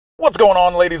What's going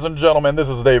on, ladies and gentlemen? This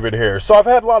is David here. So I've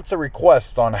had lots of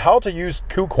requests on how to use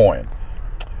KuCoin,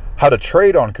 how to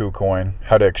trade on KuCoin,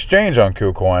 how to exchange on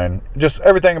KuCoin, just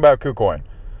everything about KuCoin.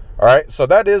 All right, so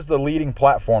that is the leading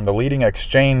platform, the leading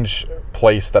exchange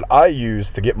place that I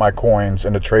use to get my coins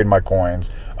and to trade my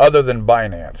coins, other than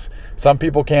Binance. Some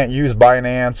people can't use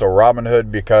Binance or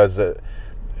Robinhood because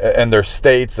in their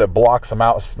states it blocks them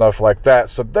out, stuff like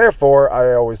that. So therefore,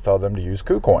 I always tell them to use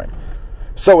KuCoin.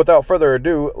 So without further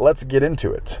ado, let's get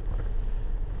into it.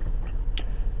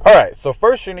 All right, so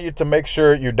first you need to make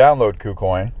sure you download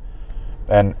KuCoin.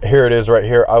 And here it is right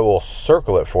here. I will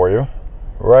circle it for you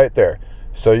right there.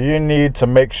 So you need to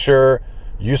make sure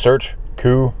you search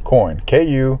KuCoin,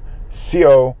 K-U-C-O-I-N.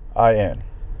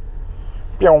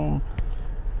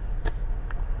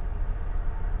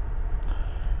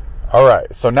 All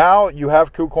right, so now you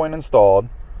have KuCoin installed.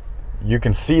 You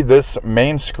can see this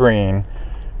main screen.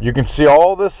 You can see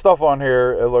all this stuff on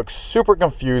here. It looks super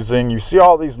confusing. You see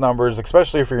all these numbers,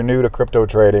 especially if you're new to crypto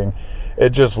trading.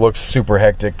 It just looks super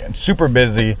hectic and super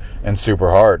busy and super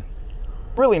hard.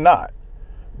 Really not.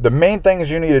 The main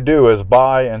things you need to do is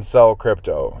buy and sell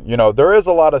crypto. You know, there is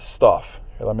a lot of stuff.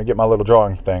 Here, let me get my little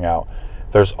drawing thing out.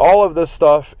 There's all of this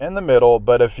stuff in the middle,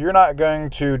 but if you're not going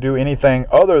to do anything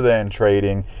other than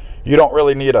trading, you don't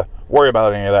really need to worry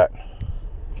about any of that.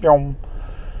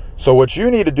 So what you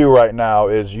need to do right now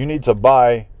is you need to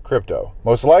buy crypto.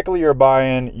 Most likely you're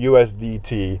buying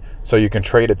USDT so you can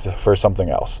trade it for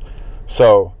something else.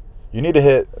 So you need to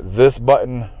hit this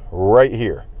button right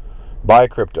here. Buy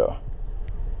crypto.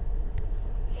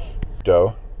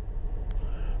 All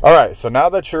right, so now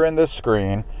that you're in this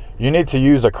screen, you need to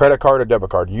use a credit card or debit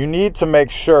card. You need to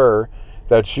make sure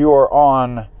that you are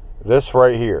on this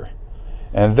right here.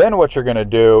 And then what you're going to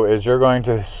do is you're going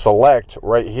to select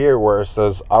right here where it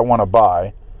says I want to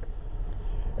buy,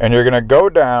 and you're going to go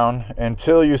down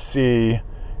until you see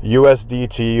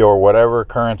USDT or whatever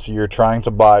currency you're trying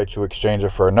to buy to exchange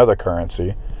it for another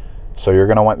currency. So you're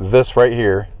going to want this right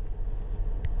here.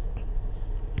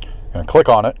 You're going to click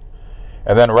on it,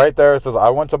 and then right there it says I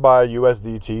want to buy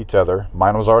USDT Tether.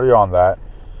 Mine was already on that,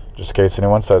 just in case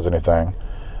anyone says anything.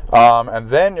 And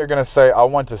then you're going to say I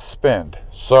want to spend.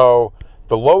 So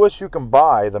the lowest you can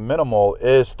buy, the minimal,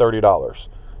 is $30.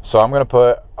 So I'm going to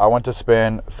put, I want to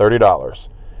spend $30.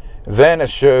 Then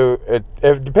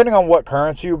depending on what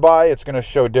currency you buy, it's going to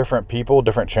show different people,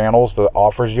 different channels that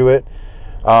offers you it.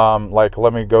 Like,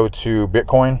 let me go to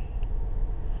Bitcoin.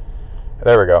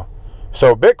 There we go.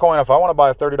 So Bitcoin, if I want to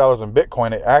buy $30 in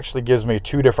Bitcoin, it actually gives me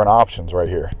two different options right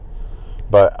here.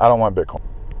 But I don't want Bitcoin.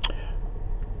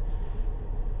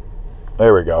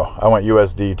 There we go. I want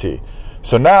USDT.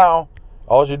 So now,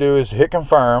 all you do is hit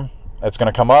confirm. It's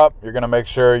going to come up. You're going to make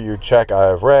sure you check I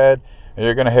have read, and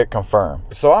you're going to hit confirm.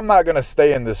 So I'm not going to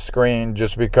stay in this screen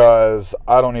just because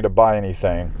I don't need to buy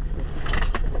anything.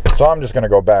 So I'm just going to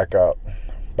go back up,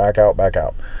 back out, back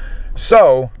out.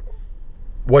 So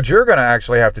what you're going to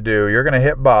actually have to do, you're going to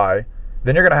hit buy.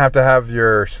 Then you're going to have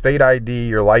your state ID,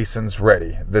 your license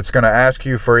ready. That's going to ask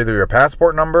you for either your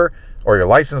passport number or your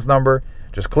license number.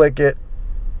 Just click it.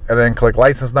 And then click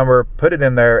license number, put it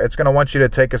in there. It's going to want you to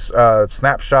take a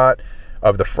snapshot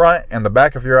of the front and the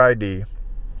back of your ID.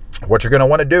 What you're going to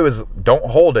want to do is don't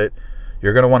hold it.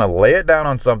 You're going to want to lay it down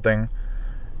on something,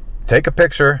 take a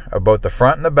picture of both the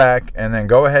front and the back, and then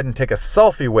go ahead and take a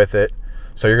selfie with it.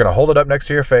 So you're going to hold it up next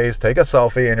to your face, take a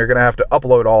selfie, and you're going to have to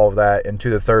upload all of that into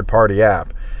the third-party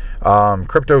app.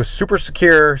 Crypto is super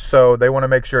secure, so they want to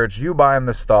make sure it's you buying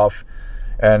this stuff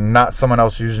and not someone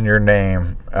else using your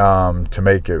name to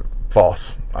make it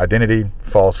false. Identity,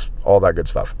 false, all that good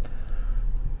stuff.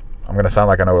 I'm going to sound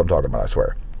like I know what I'm talking about, I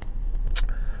swear.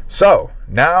 So,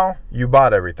 now you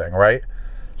bought everything, right?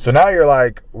 So now you're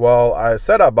like, well, I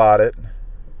said I bought it,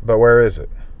 but where is it?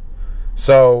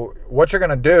 So, what you're going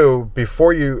to do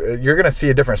before you're going to see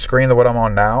a different screen than what I'm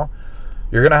on now.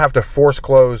 You're going to have to force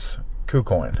close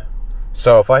KuCoin.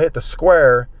 So, if I hit the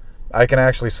square, I can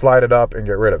actually slide it up and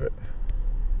get rid of it.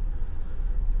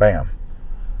 Bam.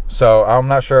 So I'm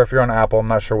not sure if you're on Apple. I'm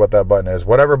not sure what that button is.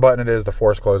 Whatever button it is, the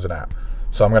force close an app.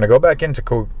 So I'm going to go back into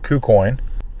KuCoin.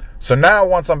 So now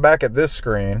once I'm back at this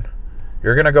screen,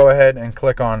 you're going to go ahead and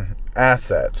click on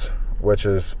Assets, which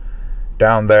is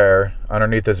down there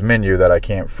underneath this menu that I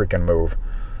can't freaking move.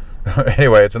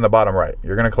 Anyway, it's in the bottom right.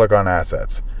 You're going to click on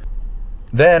Assets.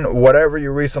 Then whatever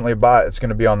you recently bought, it's going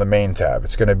to be on the main tab.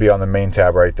 It's going to be on the main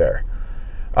tab right there.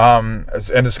 And it's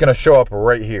going to show up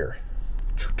right here.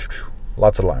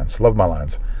 Lots of lines. Love my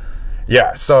lines.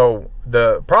 Yeah, so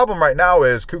the problem right now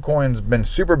is KuCoin's been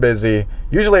super busy.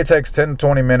 Usually it takes 10 to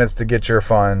 20 minutes to get your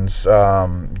funds,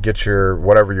 get your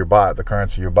whatever you bought, the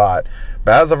currency you bought.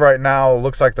 But as of right now, it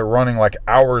looks like they're running like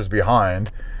hours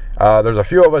behind. There's a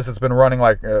few of us that's been running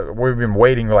like, we've been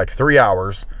waiting like 3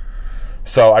 hours.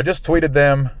 So I just tweeted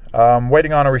them,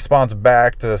 waiting on a response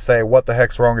back to say what the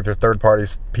heck's wrong with your third-party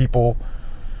people,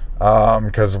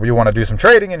 because we want to do some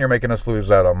trading and you're making us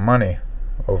lose out on money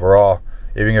overall.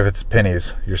 Even if it's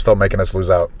pennies, you're still making us lose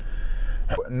out.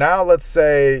 Now let's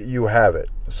say you have it.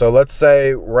 So let's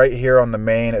say right here on the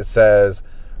main it says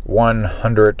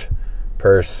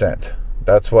 100%.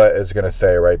 That's what it's going to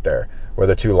say right there, where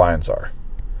the two lines are.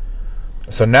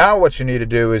 So now what you need to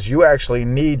do is you actually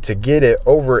need to get it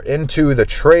over into the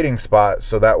trading spot,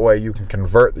 so that way you can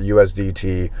convert the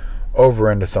USDT over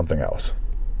into something else.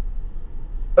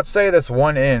 Let's say this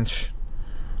 1 inch,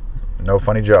 no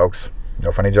funny jokes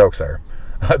there.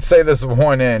 Let's say this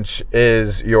 1 inch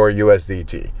is your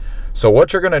USDT. So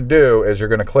what you're going to do is you're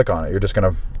going to click on it. You're just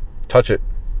going to touch it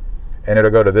and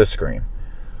it'll go to this screen.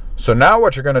 So now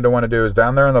what you're going to want to do is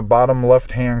down there in the bottom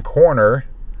left hand corner,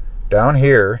 down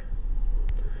here,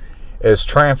 is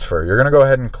transfer. You're going to go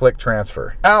ahead and click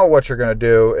transfer. Now what you're going to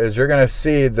do is you're going to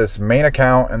see this main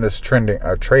account and this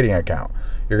trading account.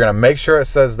 You're going to make sure it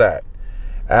says that.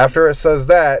 After it says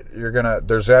that,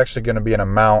 there's actually going to be an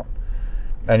amount,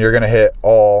 and you're going to hit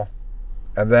all,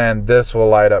 and then this will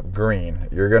light up green.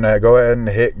 You're going to go ahead and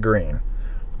hit green.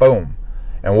 Boom.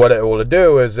 And what it will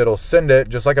do is it'll send it,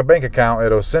 just like a bank account,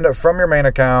 it'll send it from your main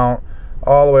account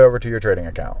all the way over to your trading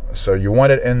account. So you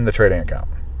want it in the trading account.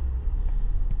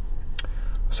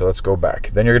 So let's go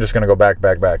back. Then you're just going to go back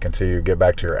until you get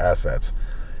back to your assets.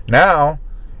 Now,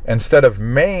 instead of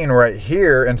main right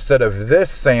here, instead of this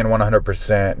saying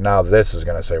 100%, now this is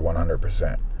going to say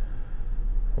 100%.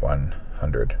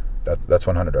 100. That's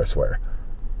 100, I swear.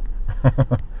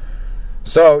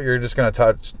 So you're just going to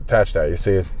attach that. You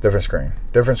see a different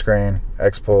screen,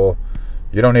 X-pull.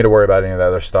 You don't need to worry about any of the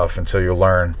other stuff until you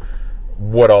learn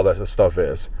what all this stuff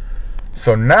is.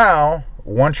 So now,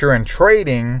 once you're in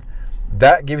trading,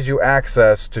 that gives you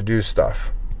access to do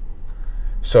stuff.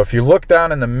 So if you look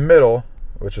down in the middle,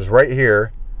 which is right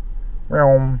here,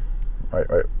 right,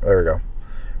 there we go.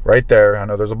 Right there. I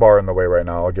know there's a bar in the way right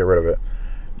now. I'll get rid of it.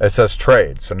 It says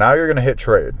trade. So now you're going to hit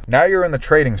trade. Now you're in the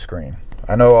trading screen.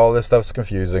 I know all this stuff's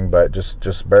confusing, but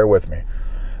just bear with me.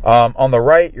 On the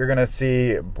right, you're going to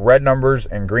see red numbers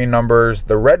and green numbers.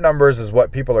 The red numbers is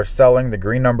what people are selling. The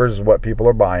green numbers is what people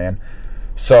are buying.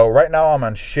 So right now I'm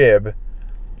on SHIB.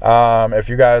 If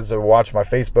you guys have watched my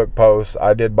Facebook posts,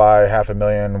 I did buy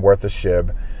 $500,000 worth of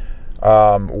SHIB.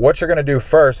 What you're going to do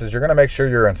first is you're going to make sure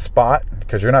you're in spot,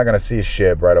 because you're not going to see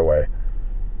SHIB right away.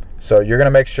 So you're going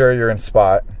to make sure you're in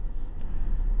spot.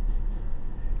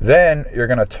 Then you're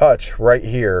going to touch right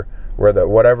here where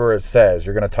whatever it says,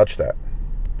 you're going to touch that.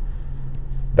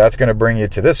 That's going to bring you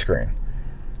to this screen.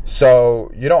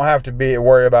 So you don't have to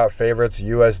worry about favorites,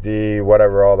 USD,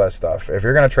 whatever, all that stuff. If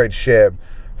you're going to trade SHIB,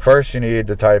 first you need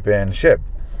to type in SHIB.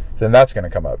 Then that's going to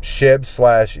come up,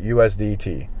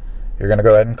 SHIB/USDT. You're going to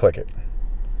go ahead and click it.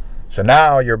 So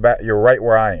now you're right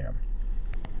where I am.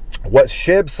 What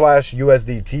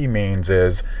SHIB/USDT means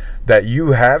is that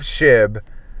you have SHIB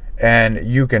and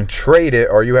you can trade it,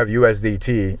 or you have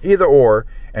USDT, either or,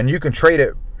 and you can trade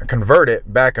it, convert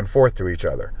it back and forth to each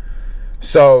other.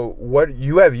 So what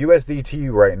you have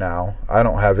USDT right now, I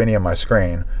don't have any on my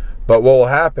screen, but what will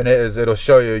happen is it'll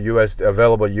show you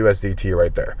available USDT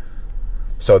right there.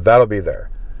 So that'll be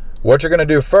there. What you're going to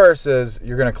do first is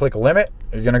you're going to click limit.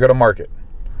 You're going to go to market.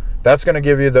 That's going to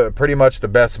give you pretty much the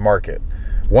best market.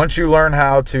 Once you learn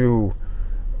how to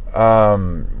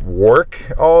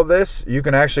work all this, you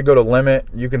can actually go to limit.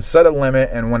 You can set a limit,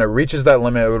 and when it reaches that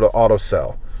limit, it will auto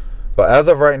sell. But as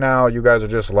of right now, you guys are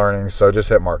just learning, so just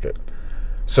hit market.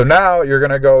 So now you're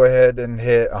going to go ahead and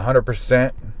hit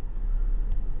 100%,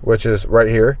 which is right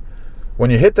here. When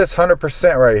you hit this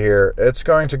 100% right here, it's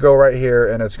going to go right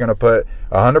here, and it's going to put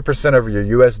 100% of your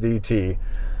USDT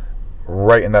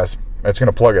right in that. It's going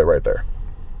to plug it right there.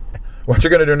 What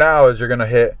you're going to do now is you're going to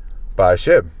hit buy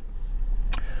SHIB.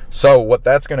 So what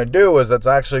that's going to do is it's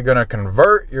actually going to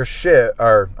convert your SHIB,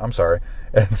 or I'm sorry,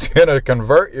 it's going to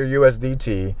convert your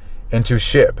USDT into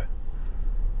SHIB.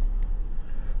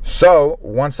 So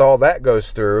once all that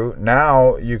goes through,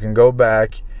 now you can go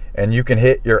back and you can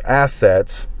hit your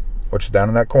assets, which is down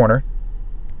in that corner.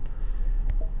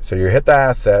 So you hit the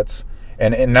assets,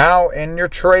 and now in your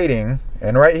trading,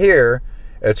 and right here,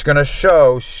 it's going to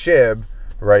show SHIB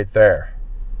right there.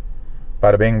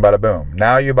 Bada bing, bada boom.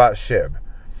 Now you bought SHIB,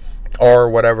 or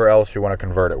whatever else you want to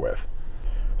convert it with.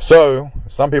 So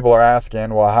some people are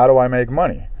asking, well, how do I make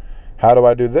money? How do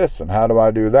I do this and how do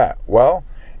I do that? Well,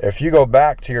 if you go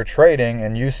back to your trading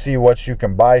and you see what you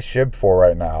can buy SHIB for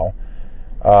right now,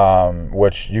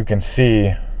 which you can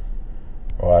see,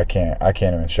 well, I can't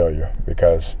even show you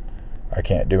because I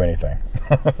can't do anything.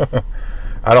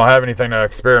 I don't have anything to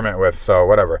experiment with, so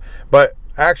whatever. But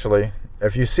actually,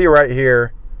 if you see right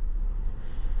here,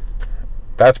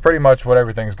 that's pretty much what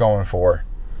everything's going for.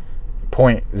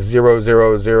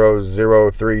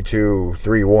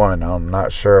 0.00003231. I'm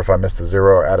not sure if I missed a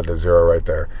zero or added a zero right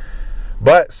there.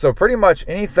 But so pretty much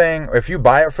anything, if you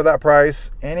buy it for that price,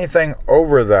 anything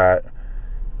over that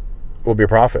will be a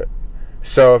profit.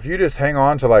 So if you just hang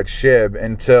on to like SHIB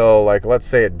until, like, let's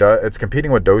say it's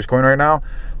competing with Dogecoin right now.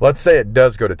 Let's say it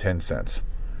does go to 10 cents,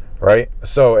 right?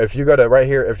 So if you go to right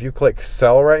here, if you click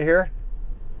sell right here,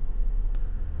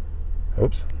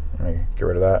 oops, let me get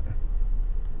rid of that.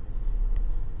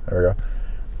 There we go.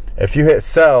 If you hit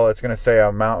sell, it's going to say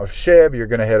amount of SHIB. You're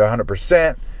going to hit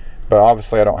 100%, but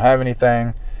obviously I don't have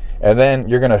anything. And then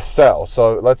you're going to sell.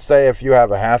 So let's say if you have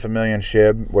 500,000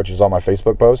 SHIB, which is on my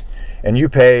Facebook post, and you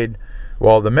paid,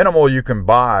 well, the minimal you can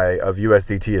buy of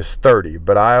USDT is 30,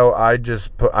 but I had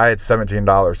 $17,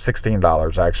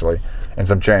 $16 actually, and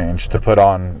some change to put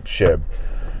on SHIB.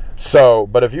 So,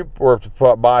 but if you were to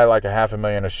buy like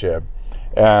 500,000 of SHIB,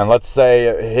 and let's say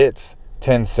it hits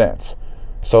 10 cents.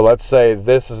 So let's say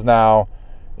this is now,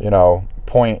 you know,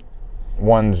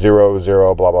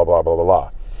 0.100 blah, blah, blah, blah, blah,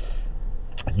 blah.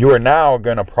 You are now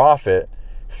going to profit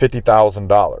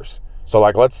 $50,000. So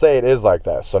like, let's say it is like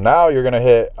that. So now you're going to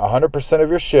hit 100%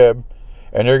 of your SHIB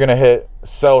and you're going to hit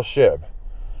sell SHIB.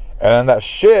 And then that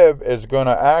SHIB is going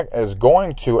to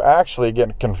actually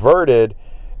get converted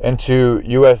into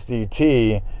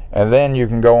USDT, and then you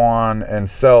can go on and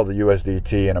sell the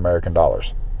USDT in American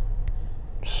dollars.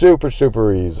 Super,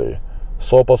 super easy.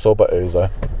 Super easy.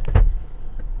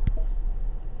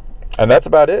 And that's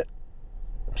about it.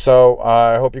 So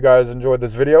I hope you guys enjoyed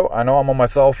this video. I know I'm on my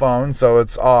cell phone, so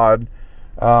it's odd.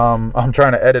 I'm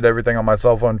trying to edit everything on my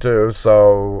cell phone too,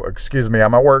 so excuse me,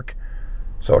 I'm at work,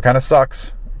 so it kind of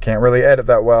sucks. Can't really edit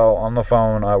that well on the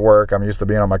phone at work. I'm used to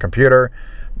being on my computer.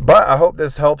 But I hope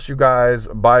this helps you guys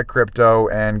buy crypto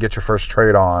and get your first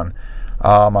trade on.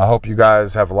 I hope you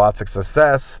guys have lots of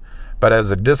success. But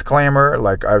as a disclaimer,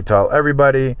 like I tell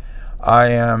everybody, I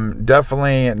am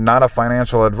definitely not a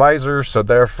financial advisor. So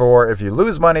therefore, if you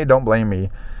lose money, don't blame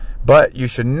me. But you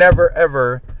should never,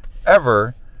 ever,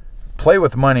 ever play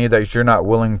with money that you're not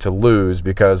willing to lose,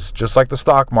 because just like the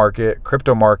stock market,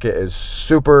 crypto market is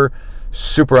super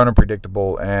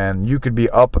unpredictable, and you could be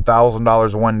up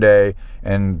 $1,000 one day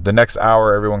and the next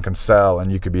hour everyone can sell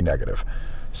and you could be negative.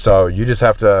 So you just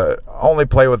have to only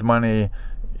play with money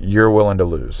you're willing to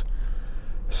lose.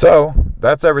 So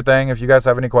that's everything. If you guys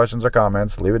have any questions or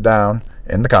comments, leave it down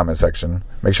in the comment section.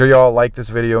 Make sure y'all like this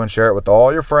video and share it with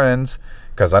all your friends,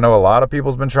 because I know a lot of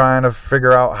people's been trying to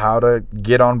figure out how to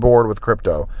get on board with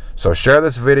crypto. So share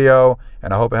this video,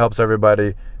 and I hope it helps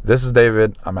everybody. This is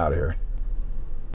David. I'm out of here.